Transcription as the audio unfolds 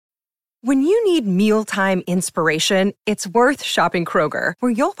When you need mealtime inspiration, it's worth shopping Kroger,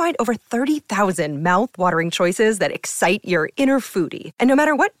 where you'll find over 30,000 mouth-watering choices that excite your inner foodie. And no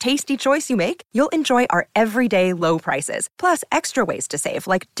matter what tasty choice you make, you'll enjoy our everyday low prices, plus extra ways to save,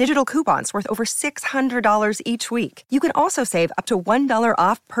 like digital coupons worth over $600 each week. You can also save up to $1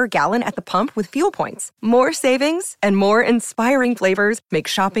 off per gallon at the pump with fuel points. More savings and more inspiring flavors make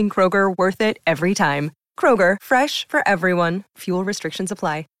shopping Kroger worth it every time. Kroger, fresh for everyone. Fuel restrictions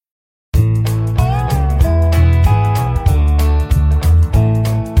apply.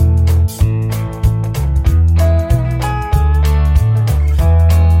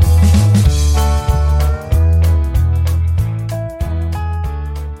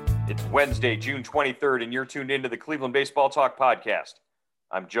 Wednesday, June 23rd, and you're tuned into the Cleveland Baseball Talk podcast.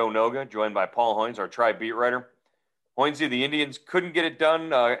 I'm Joe Noga, joined by Paul Hoynes, our Tribe beat writer. Hoynesy, the Indians couldn't get it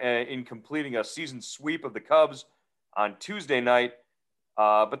done in completing a season sweep of the Cubs on Tuesday night,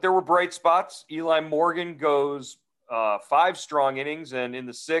 but there were bright spots. Eli Morgan goes 5 strong innings, and in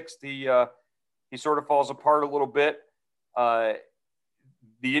the 6th, he sort of falls apart a little bit. The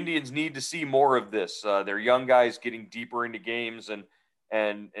Indians need to see more of this. They're young guys getting deeper into games and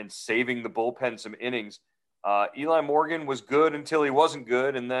saving the bullpen some innings. Eli Morgan was good until he wasn't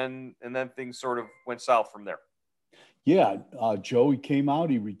good, and then things sort of went south from there. Yeah, Joe, he came out,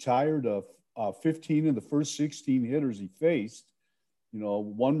 he retired 15 of the first 16 hitters he faced.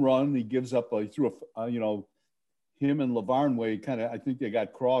 1 run, he gives up. He threw him and Lavarnway kind of, I think they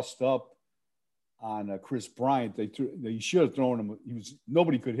got crossed up on Chris Bryant. They should have thrown him.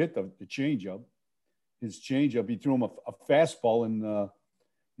 Nobody could hit the changeup. His changeup, he threw him a fastball, and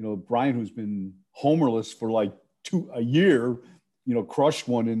Bryant, who's been homerless for like a year, crushed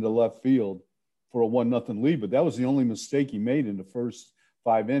one into left field for a 1-0 lead. But that was the only mistake he made in the first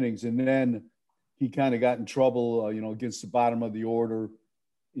 5 innings. And then he kind of got in trouble, against the bottom of the order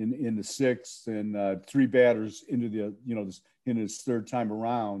in the 6th, and 3 batters into in his 3rd time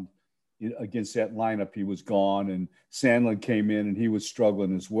around against that lineup, he was gone. And Sandlin came in, and he was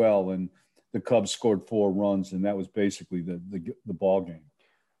struggling as well. And the Cubs scored 4 runs, and that was basically the ball game.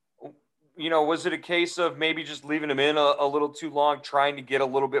 Was it a case of maybe just leaving him in a little too long, trying to get a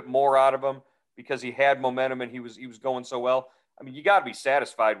little bit more out of him because he had momentum and he was going so well? I mean, you got to be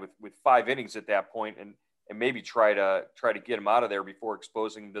satisfied with 5 innings at that point, and maybe try to get him out of there before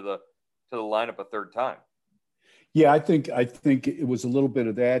exposing him to the lineup a 3rd time. Yeah, I think it was a little bit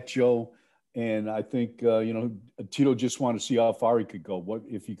of that, Joe. And I think, Tito just wanted to see how far he could go, what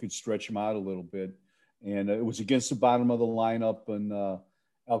if he could stretch him out a little bit. And it was against the bottom of the lineup, and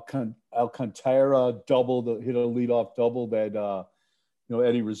Alcantara hit a leadoff double that,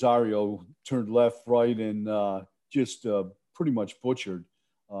 Eddie Rosario turned left, right, and just pretty much butchered.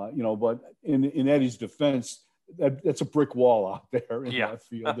 But in Eddie's defense, that's a brick wall out there in that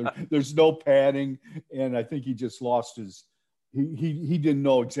field. There's no padding, and I think he just lost his – He didn't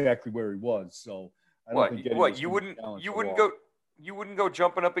know exactly where he was, so I don't think Eddie you wouldn't go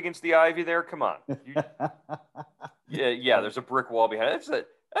jumping up against the ivy there? Come on, yeah. There's a brick wall behind it.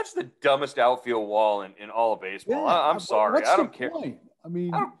 That's the dumbest outfield wall in all of baseball. Yeah, I'm sorry, I don't care. Point? I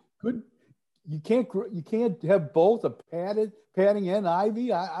mean, you can't have both a padding and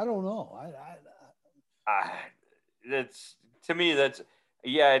ivy. I don't know. To me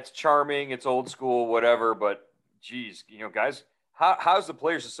it's charming, it's old school, whatever, but. Geez, guys, how's the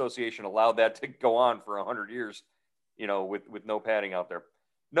Players Association allowed that to go on for 100 years, with no padding out there?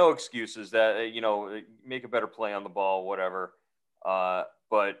 No excuses that, make a better play on the ball, whatever.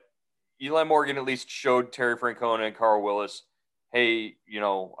 But Eli Morgan at least showed Terry Francona and Carl Willis, hey,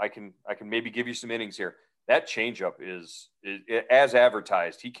 I can maybe give you some innings here. That changeup is as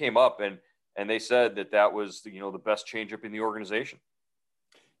advertised. He came up and they said that was, the best changeup in the organization.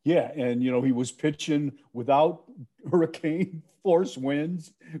 Yeah, and, he was pitching without hurricane force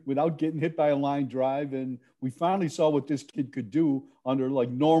winds, without getting hit by a line drive, and we finally saw what this kid could do under, like,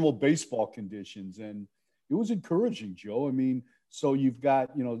 normal baseball conditions, and it was encouraging, Joe. I mean, so you've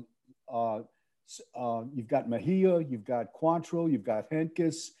got, you've got Mejia, you've got Quantrill, you've got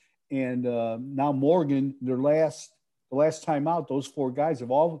Henkes, and now Morgan, the last time out, those 4 guys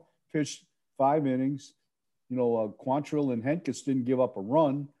have all pitched 5 innings. Quantrill and Henkes didn't give up a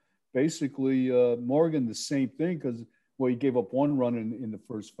run. Basically, Morgan, the same thing, because, he gave up 1 run in the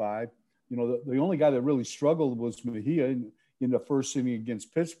first 5. The only guy that really struggled was Mejia in the first inning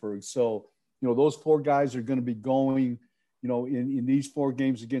against Pittsburgh. So, those 4 guys are going to be going, in these 4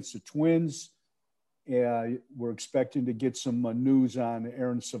 games against the Twins. We're expecting to get some news on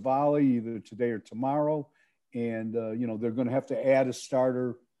Aaron Savali either today or tomorrow. And, they're going to have to add a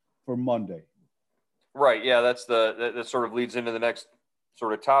starter for Monday. Right. Yeah, that sort of leads into the next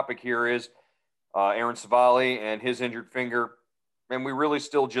sort of topic here is Aaron Savali and his injured finger. And we really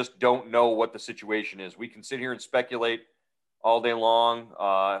still just don't know what the situation is. We can sit here and speculate all day long.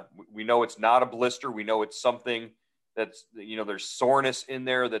 We know it's not a blister. We know it's something that's, there's soreness in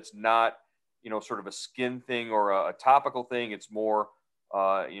there that's not, sort of a skin thing or a topical thing. It's more,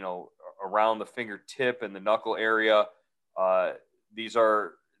 around the fingertip and the knuckle area. These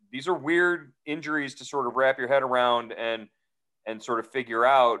are weird injuries to sort of wrap your head around and sort of figure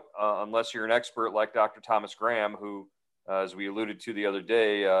out, unless you're an expert like Dr. Thomas Graham, who, as we alluded to the other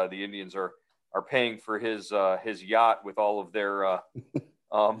day, the Indians are paying for his yacht with all of their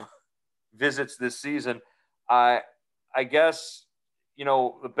visits this season. I guess,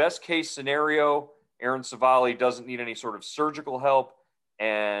 the best case scenario, Aaron Savali doesn't need any sort of surgical help,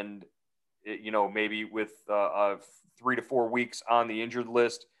 and maybe with 3 to 4 weeks on the injured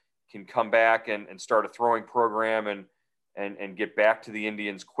list, can come back and start a throwing program and get back to the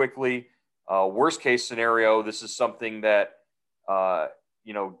Indians quickly. Worst case scenario, this is something that,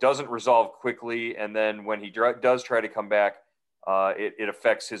 doesn't resolve quickly. And then when he does try to come back, it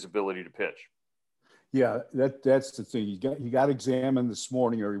affects his ability to pitch. Yeah, that's the thing. He got examined this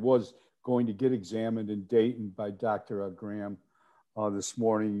morning, or he was going to get examined in Dayton by Dr. Graham this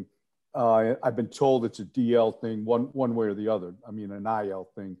morning. I've been told it's a DL thing, one way or the other. I mean, an IL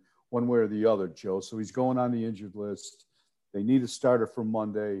thing, one way or the other, Joe. So he's going on the injured list. They need a starter for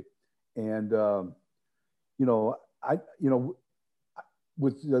Monday. And,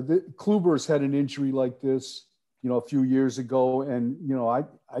 with the Kluber's had an injury like this, a few years ago. And,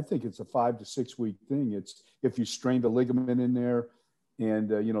 I think it's a 5 to 6 week thing. It's if you strain the ligament in there and,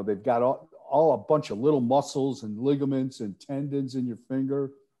 they've got all a bunch of little muscles and ligaments and tendons in your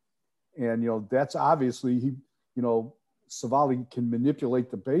finger. And, that's obviously Savali can manipulate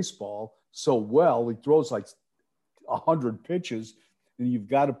the baseball so well. He throws like 100 pitches, and you've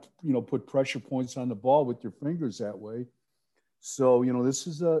got to, put pressure points on the ball with your fingers that way. So, this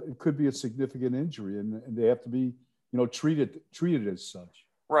is it could be a significant injury, and they have to be, treated as such.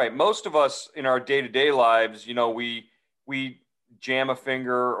 Right. Most of us in our day-to-day lives, we jam a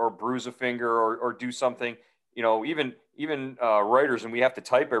finger or bruise a finger or do something, even writers, and we have to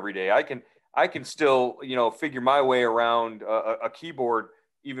type every day. I can still, figure my way around a keyboard,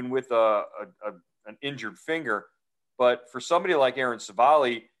 even with an injured finger. But for somebody like Aaron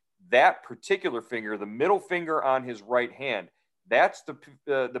Savali, that particular finger, the middle finger on his right hand, that's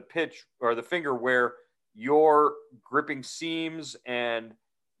the pitch or the finger where you're gripping seams and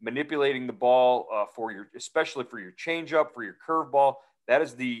manipulating the ball especially for your changeup, for your curveball. That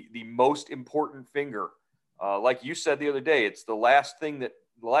is the most important finger. Like you said the other day, it's the last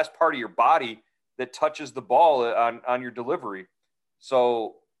part of your body that touches the ball on your delivery.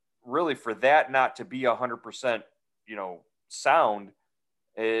 So really, for that not to be 100%, sound,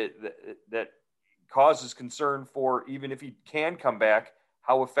 that causes concern for, even if he can come back,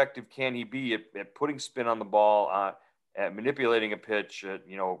 how effective can he be at putting spin on the ball, at manipulating a pitch, at,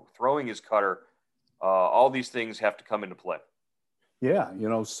 throwing his cutter. All these things have to come into play. Yeah.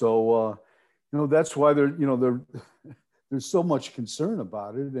 So, that's why there's so much concern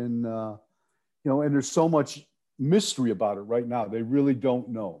about it. And, and there's so much mystery about it right now. They really don't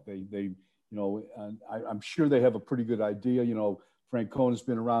know. And I'm sure they have a pretty good idea. Francona's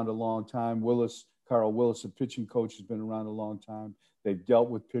been around a long time. Carl Willis, the pitching coach, has been around a long time. They've dealt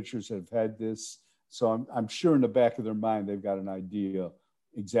with pitchers that have had this. So I'm sure in the back of their mind, they've got an idea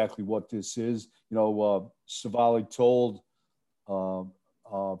exactly what this is. Savali told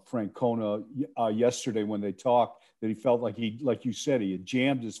Francona yesterday when they talked that he felt like like you said, he had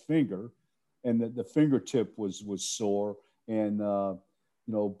jammed his finger and that the fingertip was sore. And,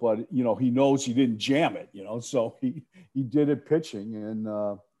 but, he knows he didn't jam it, so he did it pitching.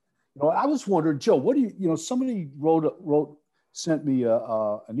 And, I was wondering, Joe, what do you, somebody sent me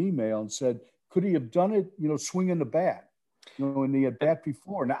an email and said, could he have done it, swinging the bat, in the at bat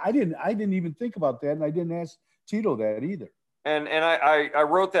before? Now, I didn't even think about that. And I didn't ask Tito that either. And I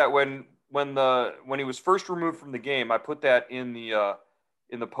wrote that when he was first removed from the game, I put that in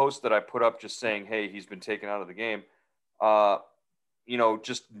the post that I put up, just saying, hey, he's been taken out of the game.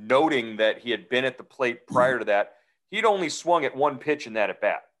 Just noting that he had been at the plate prior to that. He'd only swung at one pitch in that at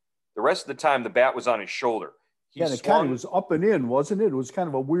bat. The rest of the time, the bat was on his shoulder. It kind of was up and in, wasn't it? It was kind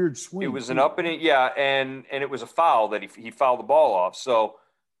of a weird swing. It was an up and in, yeah, and it was a foul that he fouled the ball off. So,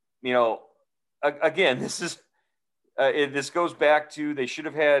 again, this goes back to, they should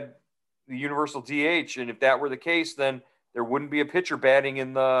have had the universal DH, and if that were the case, then there wouldn't be a pitcher batting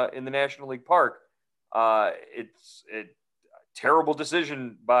in the National League Park. It's a terrible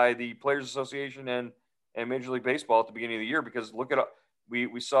decision by the Players Association and Major League Baseball at the beginning of the year, because look at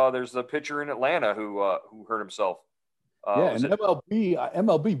we saw there's a pitcher in Atlanta who hurt himself. And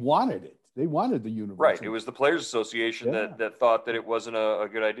MLB wanted it. They wanted the universal. Right. It was the Players Association that thought that it wasn't a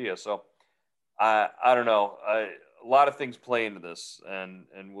good idea. So I don't know. A lot of things play into this, and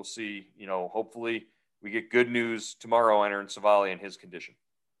we'll see. Hopefully we get good news tomorrow on Aaron Savali and his condition.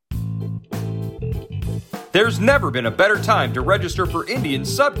 There's never been a better time to register for Indians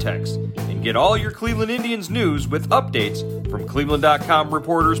Subtext and get all your Cleveland Indians news with updates from Cleveland.com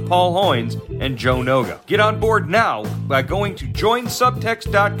reporters Paul Hoynes and Joe Noga. Get on board now by going to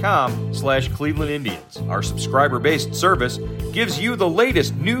joinsubtext.com/Cleveland Indians. Our subscriber-based service gives you the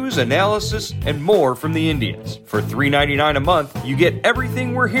latest news, analysis, and more from the Indians. For $3.99 a month, you get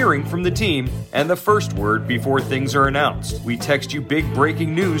everything we're hearing from the team and the first word before things are announced. We text you big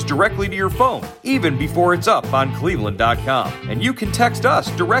breaking news directly to your phone, even before it's up on Cleveland.com. And you can text us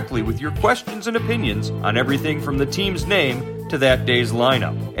directly with your questions and opinions on everything from the team's name to that day's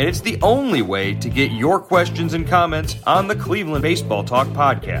lineup. And it's the only way to get your questions and comments on the Cleveland Baseball Talk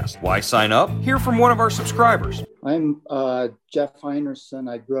podcast. Why sign up? Hear from one of our subscribers. I'm Jeff Heinerson.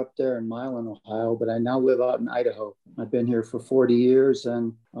 I grew up there in Milan, Ohio, but I now live out in Idaho. I've been here for 40 years,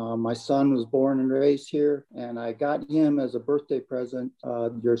 and my son was born and raised here, and I got him as a birthday present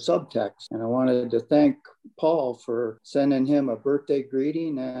your subtext. And I wanted to thank Paul for sending him a birthday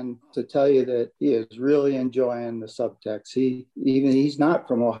greeting and to tell you that he is really enjoying the subtext. He's not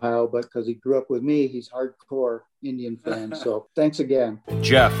from Ohio, but because he grew up with me, he's hardcore Indian fan. So thanks again.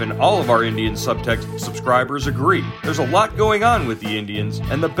 Jeff and all of our Indian Subtext subscribers agree. There's a lot going on with the Indians,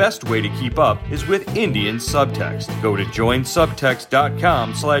 and the best way to keep up is with Indian Subtext. Go to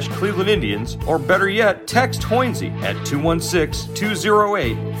joinsubtext.com/Cleveland Indians, or better yet, text Hoynesy at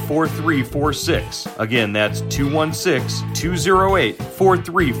 216-208-4346. Again, that's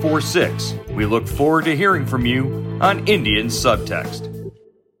 216-208-4346. We look forward to hearing from you on Indian Subtext.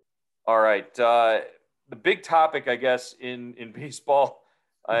 All right. The big topic, I guess, in baseball,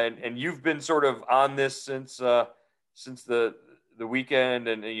 and you've been sort of on this since the weekend,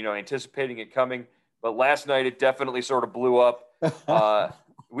 and anticipating it coming. But last night it definitely sort of blew up.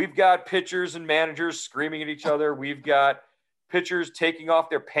 We've got pitchers and managers screaming at each other. We've got pitchers taking off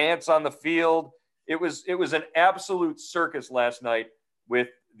their pants on the field. It was an absolute circus last night with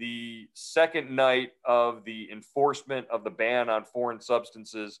the second night of the enforcement of the ban on foreign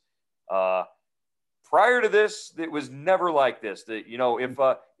substances. Prior to this, it was never like this. That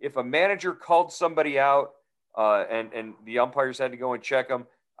if a manager called somebody out and the umpires had to go and check them,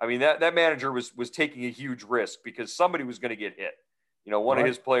 I mean that manager was taking a huge risk because somebody was going to get hit. One of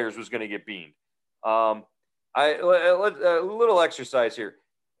his players was going to get beamed. A little exercise here.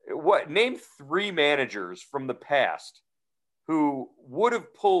 Name 3 managers from the past who would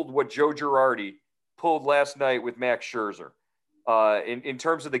have pulled what Joe Girardi pulled last night with Max Scherzer in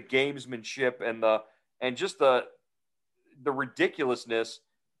terms of the gamesmanship and just the ridiculousness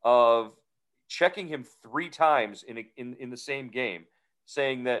of checking him 3 times in the same game,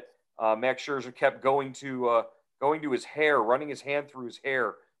 saying that Max Scherzer kept going to his hair, running his hand through his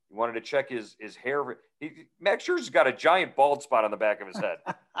hair. He wanted to check his hair. Max Scherzer's got a giant bald spot on the back of his head,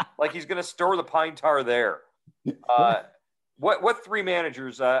 like he's going to store the pine tar there. What 3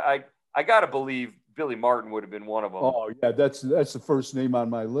 managers? I got to believe Billy Martin would have been one of them. Oh yeah, that's the first name on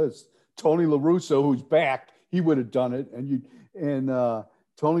my list. Tony La Russa, who's back, he would have done it, and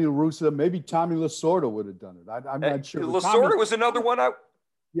Tony La Russa, maybe Tommy Lasorda would have done it. I'm not sure. Lasorda was another one.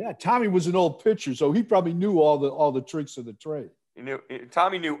 Yeah, Tommy was an old pitcher, so he probably knew all the tricks of the trade.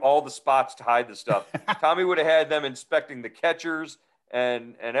 Tommy knew all the spots to hide the stuff. Tommy would have had them inspecting the catchers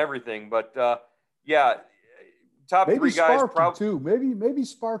and everything. But top maybe 3 guys Sparky probably too. Maybe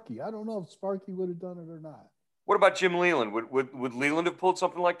Sparky. I don't know if Sparky would have done it or not. What about Jim Leland? Would Leland have pulled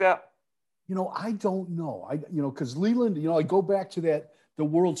something like that? I don't know. Because Leland, I go back to the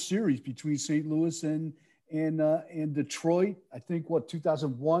World Series between St. Louis and Detroit. I think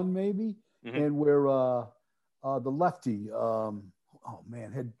 2001 maybe, and where the lefty, had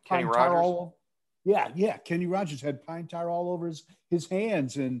Kenny pine tar Rogers. all over. Kenny Rogers had pine tar all over his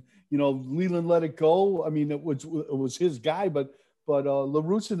hands, and Leland let it go. I mean, it was his guy, but La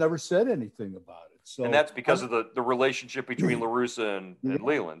Russa never said anything about it. So, and that's because of the relationship between La Russa and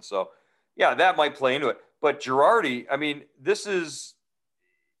Leland. So, yeah, that might play into it. But Girardi, I mean,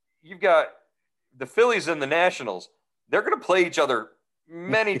 you've got the Phillies and the Nationals. They're going to play each other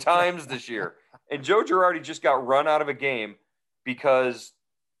many times this year. And Joe Girardi just got run out of a game because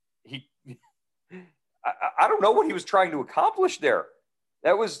I don't know what he was trying to accomplish there.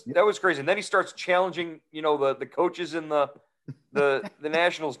 That was crazy. And then he starts challenging, the coaches in the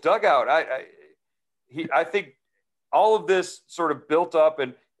Nationals dugout. I think all of this sort of built up,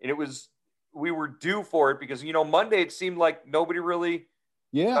 and we were due for it because, Monday it seemed like nobody really,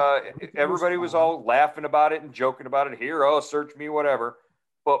 everybody was all laughing about it and joking about it here. Oh, search me, whatever.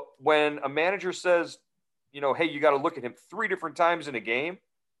 But when a manager says, hey, you got to look at him 3 different times in a game,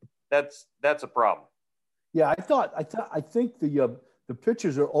 that's a problem. Yeah, I think the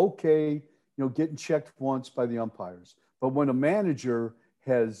pitchers are okay, getting checked once by the umpires. But when a manager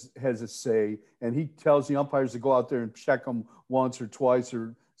has a say and he tells the umpires to go out there and check them once or twice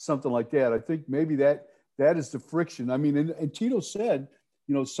or something like that, I think maybe that is the friction. I mean, and Tito said,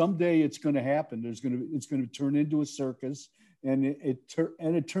 someday it's going to happen. It's going to turn into a circus, and it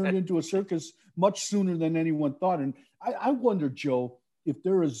turned into a circus much sooner than anyone thought. And I wonder, Joe, if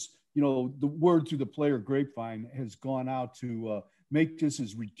there is, the word through the player grapevine has gone out to make this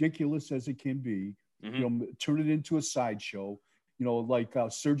as ridiculous as it can be, turn it into a sideshow, like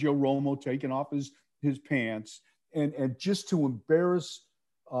Sergio Romo taking off his pants and just to embarrass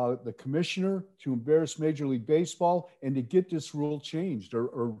the commissioner, to embarrass Major League Baseball, and to get this rule changed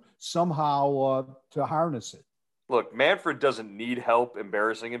or somehow to harness it. Look, Manfred doesn't need help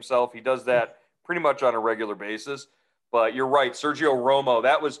embarrassing himself. He does that pretty much on a regular basis. But you're right, Sergio Romo,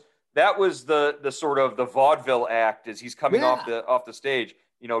 that was the sort of the vaudeville act as he's coming off the stage.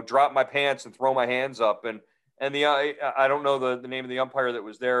 Drop my pants and throw my hands up, and I don't know the name of the umpire that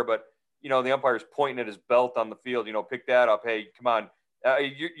was there, but the umpire's pointing at his belt on the field. Pick that up. Hey, come on.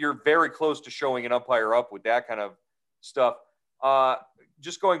 You're very close to showing an umpire up with that kind of stuff.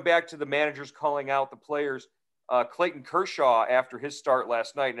 Just going back to the managers calling out the players, Clayton Kershaw, after his start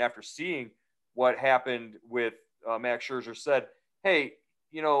last night and after seeing what happened with Max Scherzer, said, hey,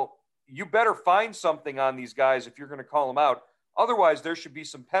 you better find something on these guys if you're going to call them out. Otherwise, there should be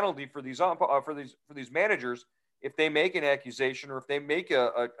some penalty for these managers if they make an accusation or if they make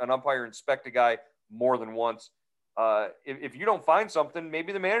an umpire inspect a guy more than once. If you don't find something,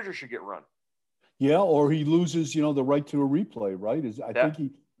 maybe the manager should get run. Yeah, or he loses, the right to a replay, right?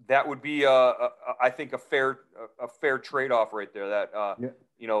 That would be, I think, a fair trade-off right there. That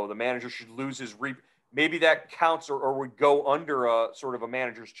the manager should lose his maybe that counts or would go under a sort of a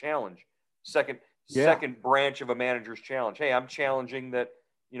manager's challenge, second branch of a manager's challenge. Hey, I'm challenging that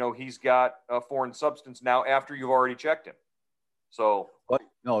he's got a foreign substance now after you've already checked him. So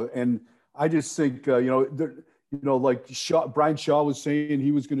no, and I just think like Brian Shaw was saying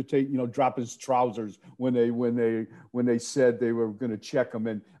he was going to drop his trousers when they said they were going to check him,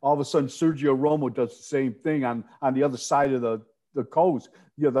 and all of a sudden Sergio Romo does the same thing on the other side of the coast,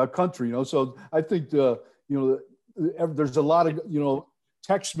 the country, So I think there's a lot of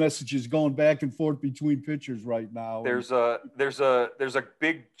text messages going back and forth between pitchers right now. There's a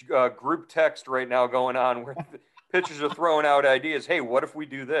big group text right now going on where pitchers are throwing out ideas. Hey, what if we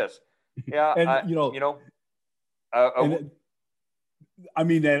do this? Yeah, and I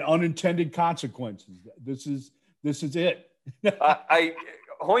mean, that unintended consequences. This is it.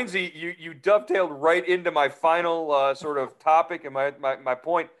 Hoynesy, you dovetailed right into my final sort of topic and my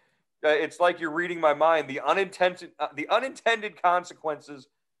point. It's like you're reading my mind. The unintended consequences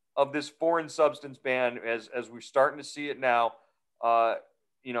of this foreign substance ban, as we're starting to see it now.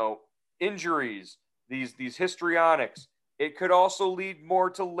 Injuries, these histrionics. It could also lead more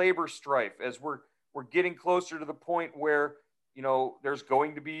to labor strife as we're getting closer to the point where there's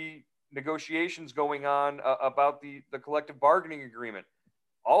going to be negotiations going on about the collective bargaining agreement.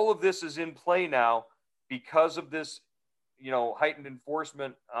 All of this is in play now because of this, heightened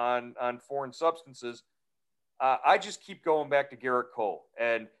enforcement on foreign substances. I just keep going back to Garrett Cole,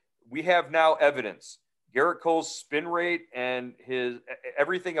 and we have now evidence. Garrett Cole's spin rate and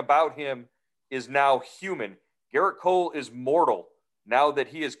everything about him is now human. Garrett Cole is mortal now that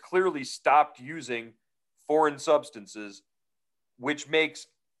he has clearly stopped using foreign substances, which makes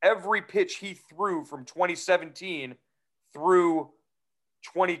every pitch he threw from 2017 through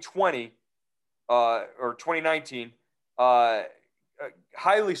 2020 or 2019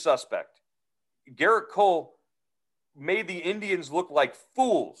 highly suspect. Garrett Cole made the Indians look like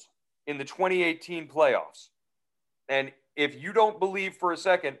fools in the 2018 playoffs. And if you don't believe for a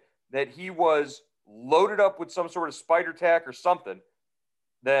second that he was loaded up with some sort of spider tack or something,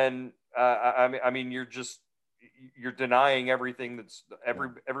 then I mean you're denying everything that's every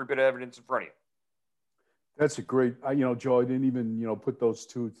bit of evidence in front of you. That's a great, Joe, I didn't even, put those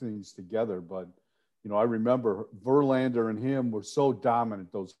two things together, but, I remember Verlander and him were so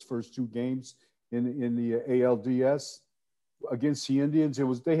dominant those first 2 games in the ALDS against the Indians.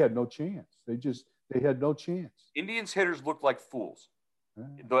 They had no chance. They had no chance. Indians hitters looked like fools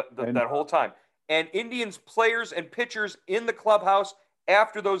that whole time. And Indians players and pitchers in the clubhouse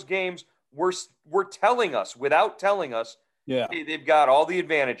after those games were telling us without telling us, yeah, hey, they've got all the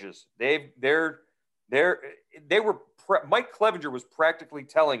advantages. Mike Clevenger was practically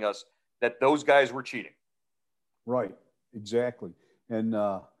telling us that those guys were cheating. right, exactly, and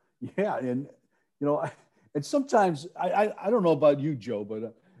yeah, and and sometimes I don't know about you, Joe,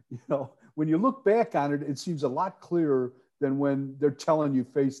 but when you look back on it, it seems a lot clearer than when they're telling you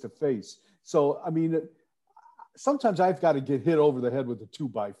face to face. So I mean, sometimes I've got to get hit over the head with a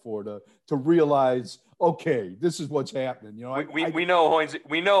 2x4 to realize, okay, this is what's happening. We know Hoynesy.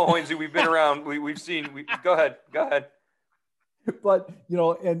 We know Hoynesy. We've been around. We've seen. Go ahead. But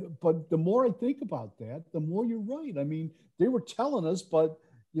but the more I think about that, the more you're right. I mean, they were telling us, but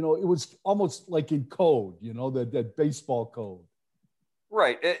it was almost like in code. That baseball code.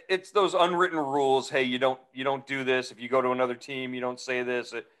 Right. It's those unwritten rules. Hey, you don't do this. If you go to another team, you don't say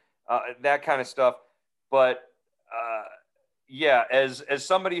this. That kind of stuff. But yeah, as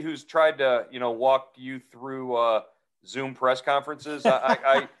somebody who's tried to walk you through Zoom press conferences,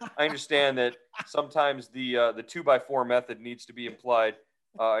 I understand that sometimes the 2x4 method needs to be applied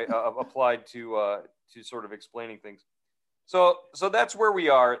to sort of explaining things. So that's where we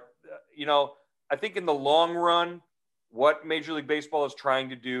are. I think in the long run, what Major League Baseball is trying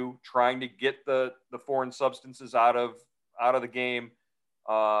to get the foreign substances out of the game,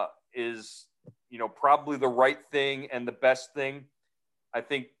 is probably the right thing and the best thing. I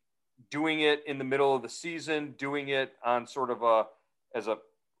think doing it in the middle of the season, doing it on sort of as a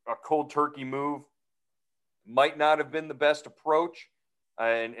cold turkey move might not have been the best approach,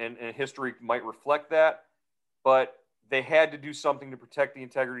 and history might reflect that, but they had to do something to protect the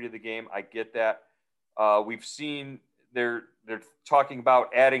integrity of the game. I get that. We've seen they're talking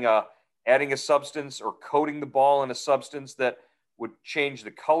about adding a substance or coating the ball in a substance that would change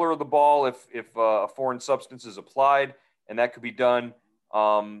the color of the ball if a foreign substance is applied, and that could be done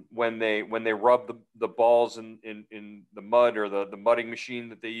when they rub the balls in the mud or the mudding machine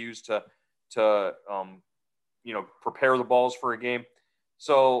that they use to prepare the balls for a game.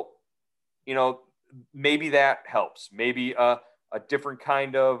 So maybe that helps. Maybe a different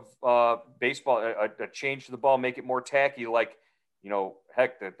kind of baseball, a change to the ball, make it more tacky. Like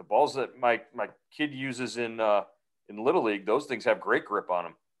heck, the balls that my kid uses in Little League, those things have great grip on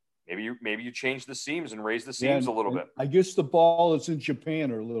them. Maybe you change the seams and raise the seams a little bit. I guess the ball that's in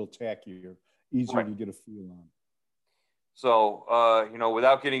Japan are a little tackier, easier to get a feel on. So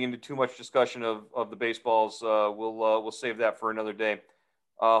without getting into too much discussion of the baseballs, we'll save that for another day.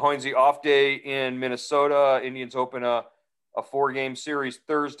 Hoynesy, off day in Minnesota. Indians open a 4-game series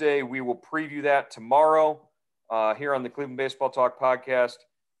Thursday. We will preview that tomorrow here on the Cleveland Baseball Talk podcast.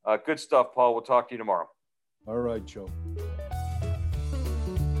 Good stuff, Paul. We'll talk to you tomorrow. All right, Joe.